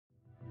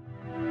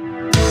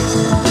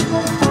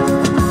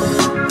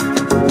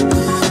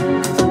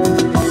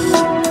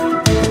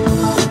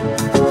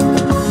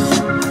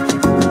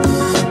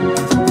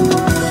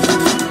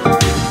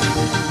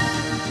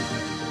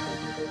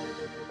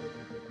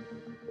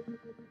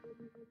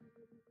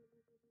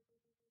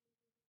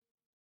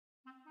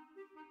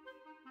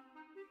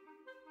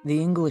The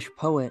English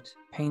poet,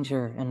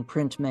 painter, and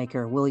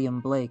printmaker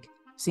William Blake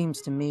seems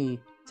to me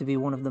to be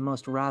one of the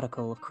most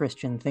radical of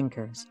Christian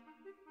thinkers.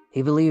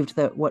 He believed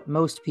that what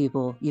most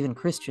people, even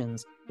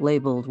Christians,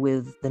 labeled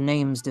with the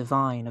names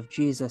divine of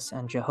Jesus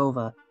and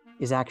Jehovah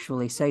is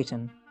actually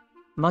Satan.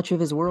 Much of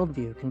his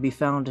worldview can be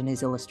found in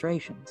his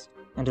illustrations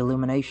and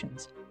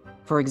illuminations.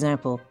 For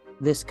example,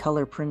 this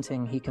color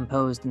printing he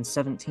composed in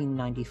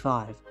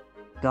 1795,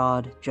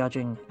 God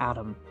Judging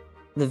Adam.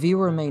 The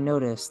viewer may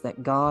notice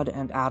that God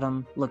and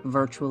Adam look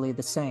virtually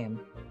the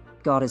same.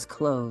 God is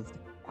clothed,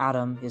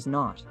 Adam is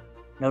not.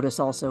 Notice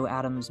also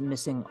Adam's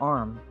missing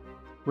arm,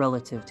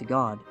 relative to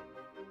God.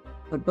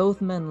 But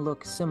both men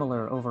look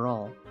similar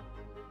overall.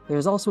 There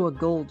is also a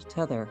gold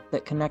tether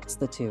that connects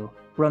the two,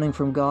 running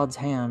from God's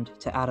hand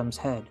to Adam's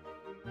head.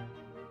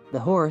 The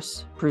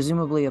horse,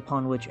 presumably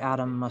upon which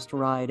Adam must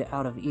ride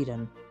out of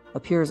Eden,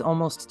 appears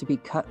almost to be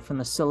cut from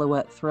the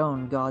silhouette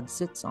throne God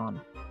sits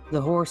on. The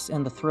horse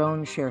and the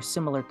throne share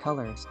similar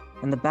colors,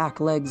 and the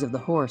back legs of the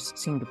horse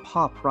seem to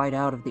pop right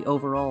out of the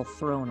overall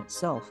throne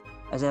itself,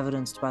 as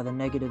evidenced by the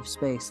negative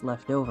space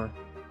left over.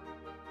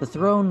 The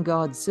throne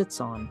God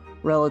sits on,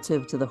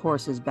 relative to the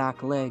horse's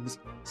back legs,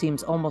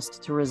 seems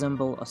almost to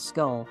resemble a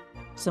skull,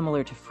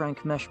 similar to Frank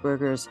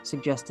Meshberger's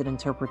suggested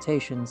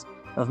interpretations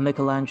of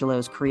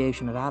Michelangelo's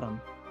creation of Adam.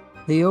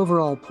 The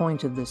overall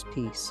point of this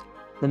piece,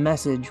 the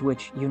message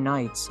which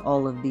unites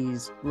all of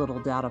these little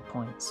data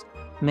points,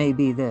 may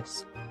be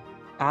this.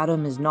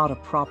 Adam is not a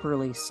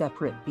properly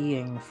separate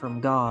being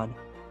from God,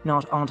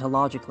 not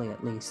ontologically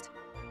at least.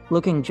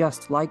 Looking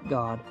just like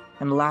God,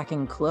 and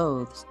lacking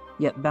clothes,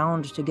 yet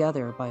bound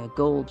together by a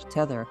gold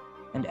tether,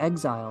 and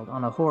exiled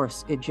on a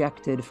horse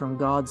ejected from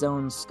God's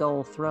own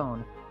skull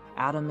throne,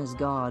 Adam is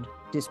God,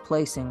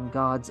 displacing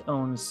God's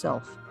own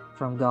self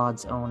from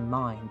God's own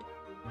mind.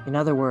 In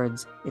other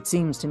words, it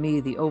seems to me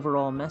the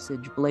overall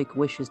message Blake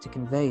wishes to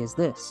convey is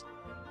this.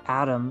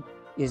 Adam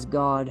is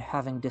God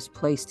having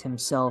displaced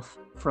himself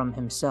from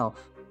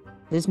himself.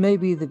 This may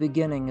be the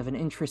beginning of an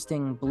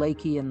interesting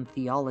Blakean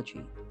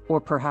theology, or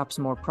perhaps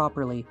more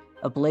properly,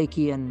 a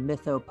Blakean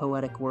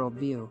mythopoetic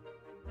worldview.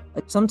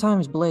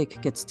 Sometimes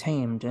Blake gets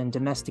tamed and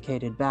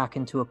domesticated back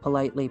into a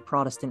politely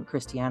Protestant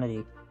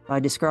Christianity by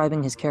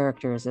describing his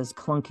characters as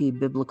clunky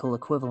biblical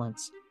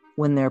equivalents,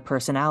 when they're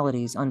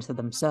personalities unto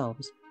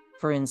themselves.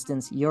 For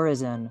instance,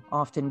 Urizen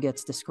often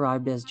gets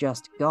described as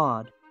just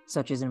God,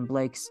 such as in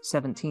Blake's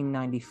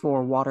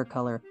 1794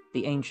 watercolor,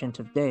 The Ancient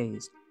of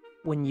Days,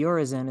 when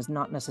Urizen is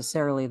not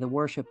necessarily the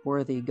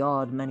worship-worthy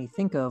God many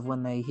think of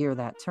when they hear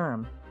that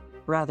term.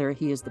 Rather,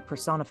 he is the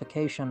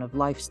personification of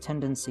life's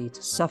tendency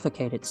to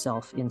suffocate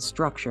itself in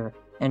structure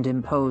and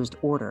imposed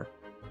order.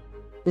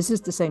 This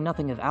is to say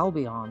nothing of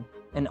Albion,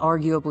 an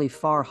arguably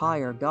far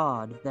higher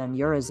God than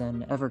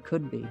Urizen ever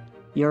could be,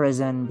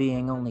 Urizen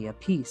being only a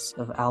piece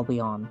of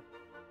Albion.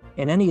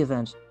 In any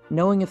event,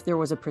 knowing if there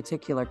was a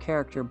particular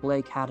character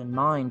Blake had in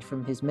mind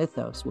from his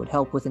mythos would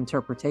help with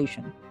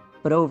interpretation,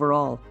 but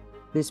overall,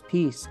 this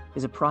piece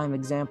is a prime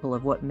example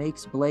of what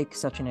makes Blake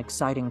such an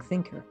exciting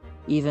thinker,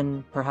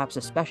 even, perhaps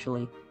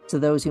especially, to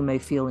those who may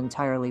feel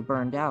entirely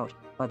burned out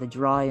by the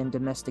dry and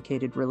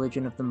domesticated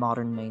religion of the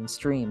modern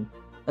mainstream,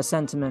 a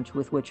sentiment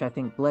with which I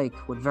think Blake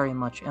would very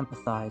much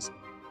empathize.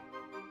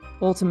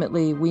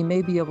 Ultimately, we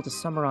may be able to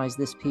summarize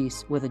this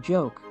piece with a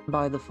joke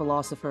by the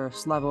philosopher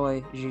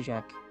Slavoj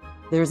Žižek.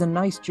 There's a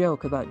nice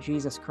joke about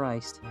Jesus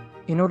Christ.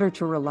 In order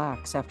to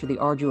relax after the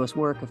arduous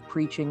work of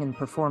preaching and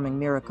performing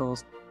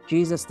miracles,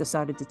 Jesus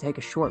decided to take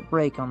a short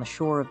break on the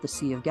shore of the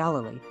Sea of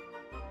Galilee.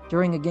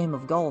 During a game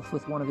of golf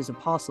with one of his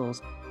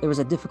apostles, there was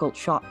a difficult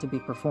shot to be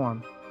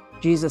performed.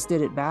 Jesus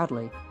did it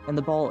badly, and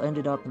the ball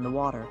ended up in the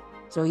water,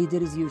 so he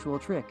did his usual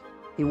trick.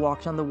 He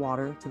walked on the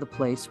water to the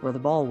place where the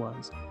ball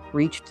was,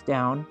 reached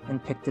down,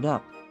 and picked it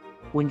up.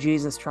 When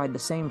Jesus tried the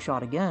same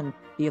shot again,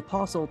 the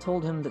apostle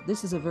told him that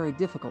this is a very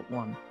difficult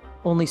one.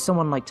 Only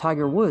someone like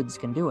Tiger Woods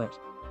can do it.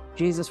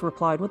 Jesus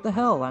replied, "What the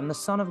hell, I'm the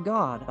Son of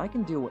God, I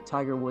can do what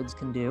Tiger Woods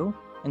can do,"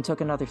 and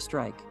took another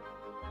strike.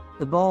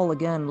 The ball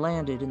again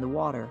landed in the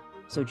water,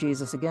 so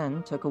Jesus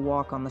again took a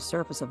walk on the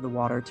surface of the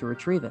water to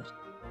retrieve it.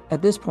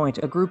 At this point,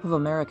 a group of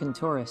American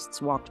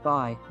tourists walked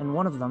by, and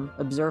one of them,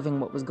 observing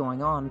what was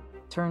going on,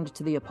 turned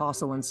to the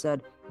apostle and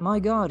said, "My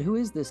God, who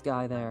is this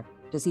guy there?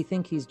 Does he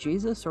think he's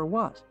Jesus or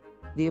what?"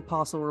 The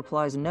apostle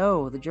replies,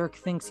 "No, the jerk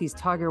thinks he's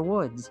Tiger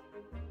Woods."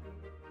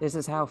 This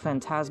is how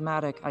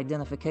phantasmatic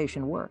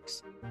identification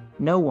works.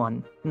 No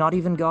one, not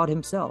even God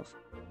himself,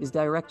 is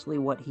directly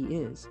what he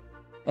is.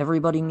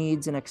 Everybody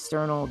needs an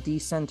external,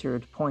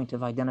 decentered point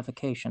of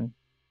identification.